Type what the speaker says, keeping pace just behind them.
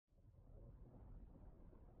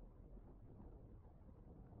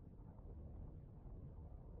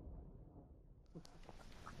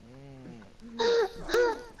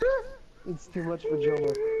It's too much for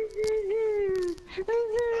Joma.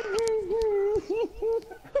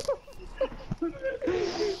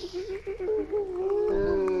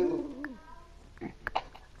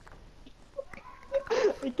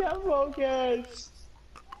 I can't focus.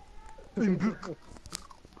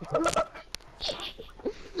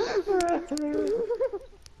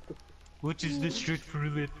 Which is the strict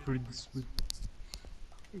roulette for this week?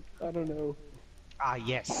 I don't know. Ah,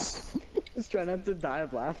 yes. Just try not to die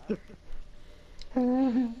of laughter.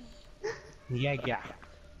 Yeah, yeah.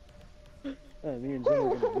 Me and Jim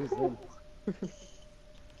are gonna lose them.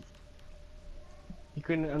 He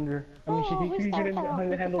couldn't he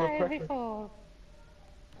couldn't handle the pressure.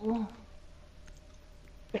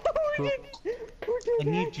 I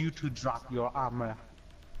need you to drop your armor.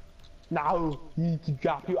 Now, you need to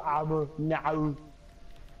drop your armor now.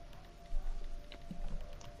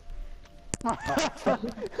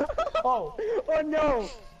 Oh no!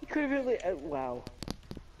 He could have really. Wow.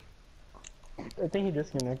 I think he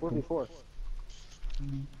disconnected. Where before?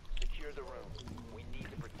 Secure the room. We need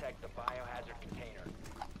to protect the biohazard container.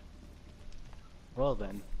 Well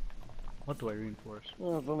then, what do I reinforce?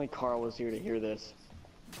 Oh, if only Carl was here to hear this.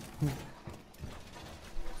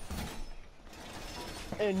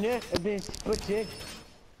 Enough of this footage.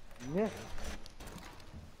 Enough.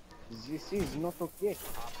 This is not okay. Op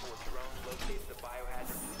 4 drone locates the biohazard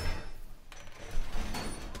container.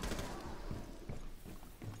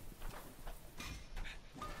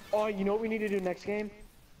 Oh, you know what we need to do next game?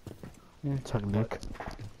 Chuck Nick.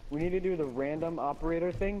 We need to do the random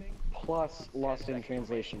operator thing plus Lost in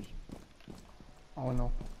Translation. Oh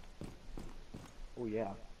no. Oh yeah.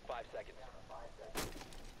 5 seconds.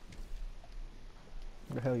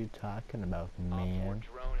 What the hell are you talking about, Op 4 man?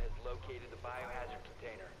 drone has located the biohazard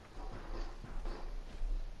container.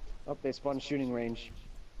 Oh, they spawned shooting range.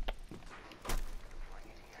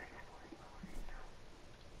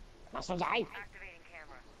 Muscle die! Activating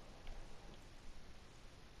camera.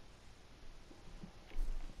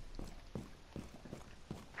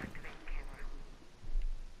 Activating camera.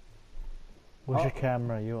 Where's your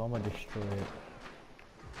camera? You, I'm gonna destroy it.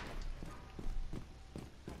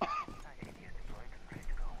 Target is deployed and ready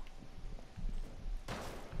to go.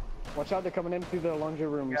 Watch out, they're coming in through the laundry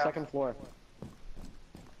room, second floor.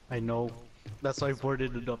 I know. That's why I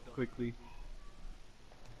boarded it up quickly.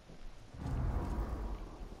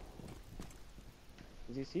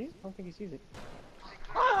 Does he see it? I don't think he sees it.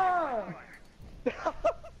 Oh, there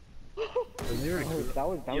Oh, that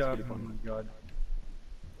was yeah, pretty oh fun. my god.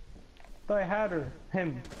 Thought I had her.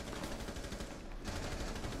 Him.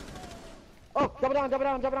 Oh, double down, double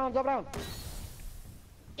down, double down, double down!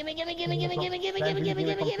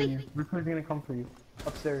 Recruit's gonna come for you.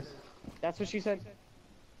 Upstairs. That's what she said.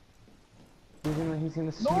 He's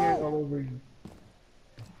gonna smear it all over you.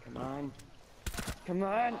 Come on. Come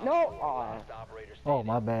on! No! Aw. Last operator Oh,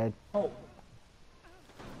 my bad. Oh.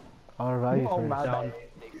 I'll revive you Oh, first. my Down. bad.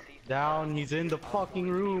 They've ceased Down, he's in the fucking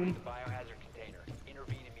room. the biohazard container.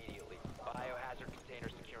 Intervene immediately. Biohazard container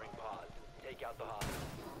securing pause. Take out the hostage.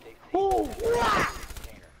 They've ceased Oh! the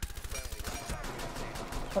container. Friendly last operator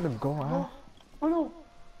standing. Let him go, huh? Oh no!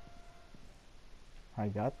 I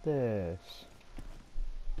got this.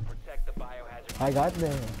 Protect the biohazard. I got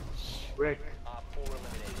this. Rick. Op 4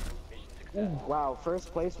 eliminated. Mission success. Wow,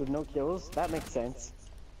 first place with no kills? That makes sense.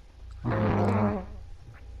 What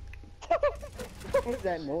was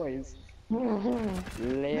that noise?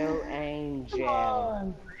 Lil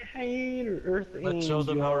Angel. Hater, Earth Angel. Let's show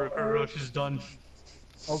them how our rush is done.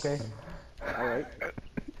 Okay. Alright.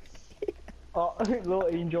 Oh, little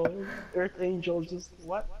angel, Earth Angel, just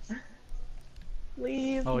what?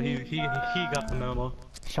 Please. Oh, he got the memo.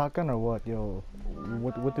 Shotgun or what, yo?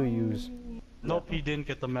 What do you use? Nope, he didn't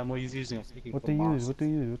get the memo. He's using a freaking What do you use? boss. What do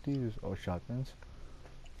you use? What do you use? Oh, shotguns.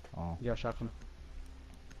 Oh. Yeah, shotgun.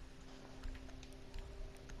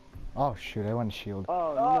 Oh shoot! I want a shield.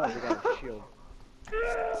 Oh no, we got a shield.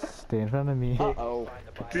 Stay in front of me. Uh-oh. Find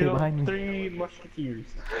the Stay You behind know, me. 3 musketeers.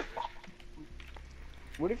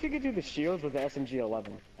 What if you could do the shields with the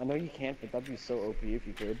SMG-11? I know you can't, but that'd be so OP if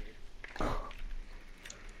you could.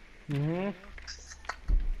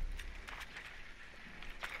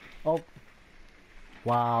 Oh.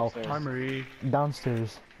 Wow. Upstairs. Armory.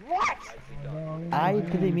 Downstairs. What? I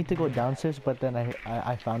didn't mean to go downstairs, but then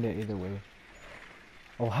I found it either way.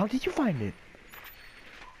 Oh, how did you find it?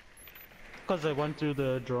 Because I went through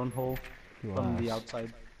the drone hole You from the ass.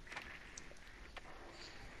 outside.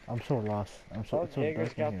 I'm so lost. I'm so, Oh, it's so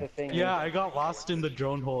Jaeger's dark in got the here. thing. Yeah, I got lost in the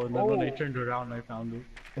drone hole, and then when I Oh. turned around, I found it.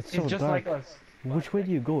 It's He's so just dark. like us. Which way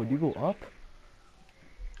do you go? Do you go up?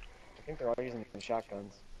 I think they're all using the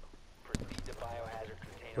shotguns. Proceed to biohazard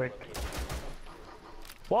container Rick. location.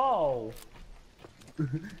 Whoa!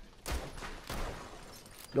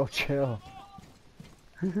 Yo, chill.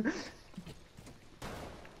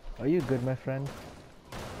 Are you good, my friend?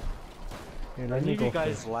 Here, I let me need go you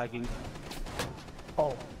guys first. lagging.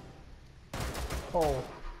 Oh. Oh.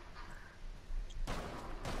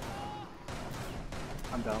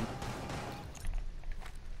 I'm down.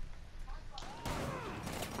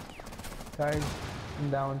 Guys, I'm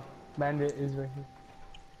down. Bandit is right here.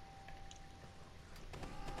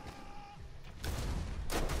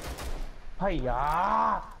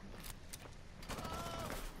 Hiya!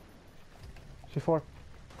 C4.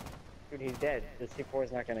 Dude, he's dead. The C4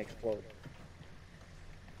 is not gonna explode.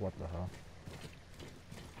 What the hell?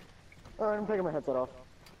 Alright, I'm taking my headset off.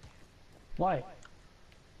 Why?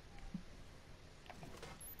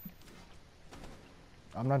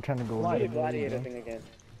 I'm not trying to go Why? Do the in. gladiator thing again.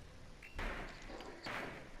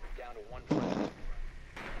 Down to 1 friendly.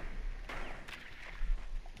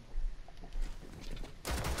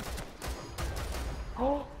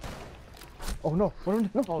 Oh no!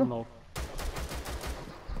 No! Oh no.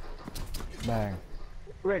 Bang!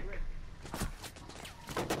 Rick.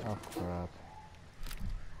 Oh crap!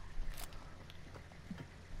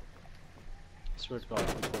 Swear to God, I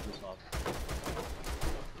can pull this off.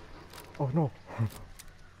 Oh no!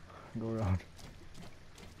 Go around.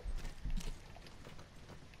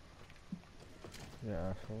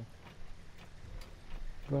 Yeah, asshole.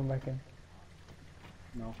 Going back in.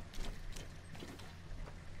 No.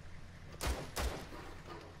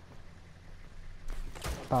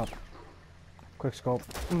 Stop. Quick scope.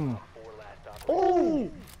 4 last op. Oh!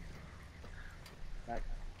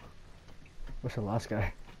 What's the last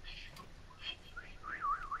guy?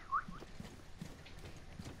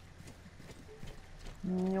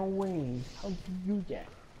 No way. How did you get?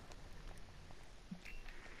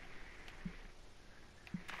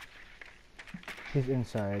 He's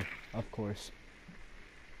inside, of course.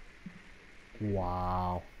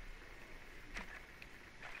 Wow.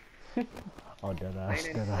 Oh, deadass,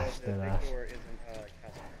 deadass, deadass. Victor isn't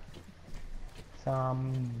Castle.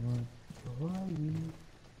 Some.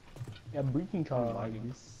 Yeah, breaching I'm charge.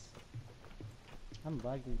 lagging. I'm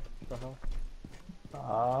lagging. What the hell?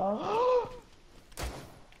 Ah.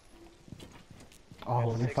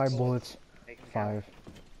 Oh, only 5 bullets. Make him count.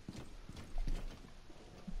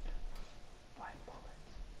 5.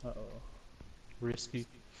 Uh-oh. Risky.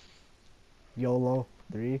 YOLO.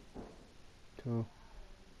 3, 2.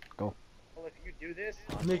 Well, if you do this,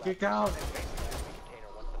 Make it count! Container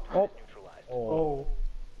once the threat Oh. is neutralized. Oh.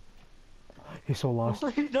 He's so lost.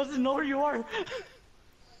 He doesn't know where you are!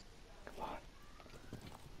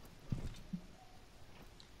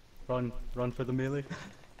 Run, run for the melee.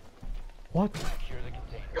 What? Secure the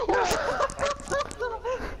container.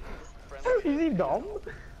 Friendly Is he dumb?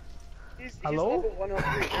 he's Hello? level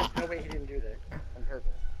 103. There's no way he didn't do that on purpose.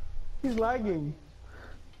 He's lagging.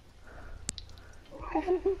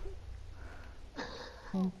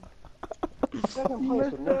 Second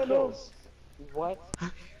place with no kills. What?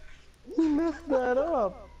 He messed that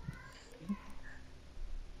up.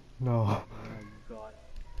 No. Oh my god.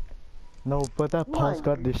 No, but that pulse Why?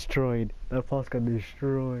 got destroyed. That pulse got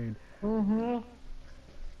destroyed. Mm-hmm.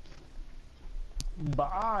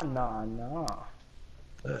 Banana.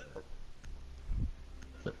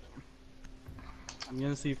 I'm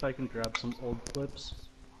gonna see if I can grab some old clips.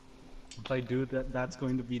 If I do that, that's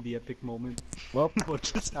going to be the epic moment. Well, What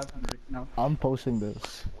just happened right now? I'm posting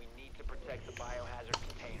this. We need to protect the biohazard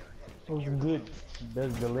container. It was good.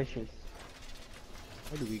 That's delicious.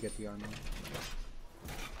 How do we get the armor?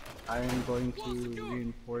 I am going to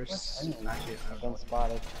reinforce. Actually, I don't-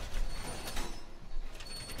 spotted.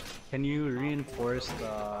 can you reinforce the?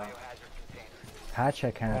 Biohazard container. Hatch,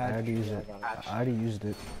 I can't. I already used it. I already used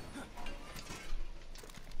it.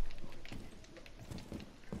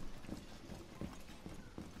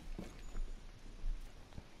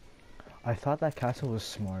 I thought that castle was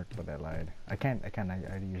smart, but I lied. I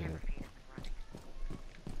already used it.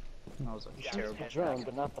 I was like, Down to terrible. 10 Drone, seconds.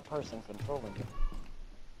 but not the person controlling it.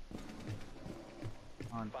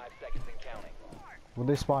 On. 5 seconds and counting. Will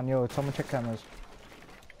they spawn? Yo, someone check cameras.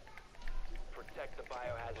 Protect the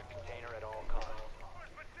biohazard container at all costs.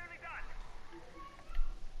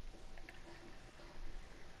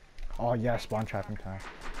 Oh yeah, spawn trapping time.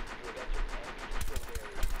 You have entered an enemy-controlled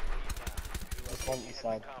area. This one Has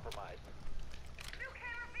side. been compromised.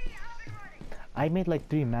 I made like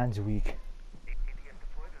 3 mans weak.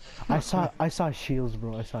 I saw shields,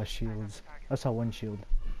 bro. I saw shields. I saw 1 shield.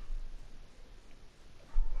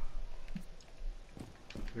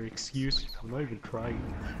 Your excuse? I'm not even trying.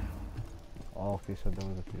 Oh, okay, so there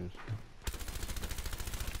was a fuse.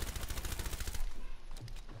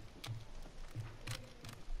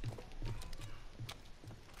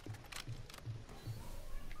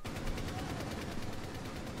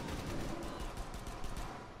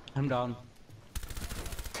 I'm down.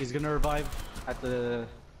 He's gonna revive at the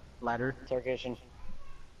ladder. Interrogation.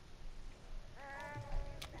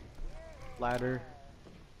 Ladder.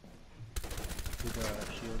 To the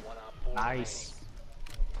shield. One on four Nice.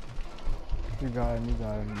 You got him, no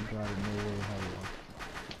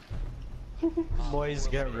way, how Boys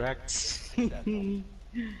get wrecked.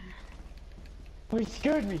 Oh, he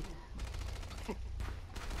scared me.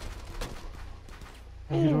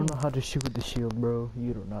 You don't know how to shoot with the shield, bro.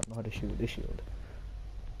 You do not know how to shoot with the shield.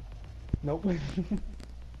 Nope.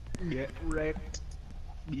 Get wrecked.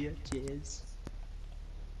 Bitches.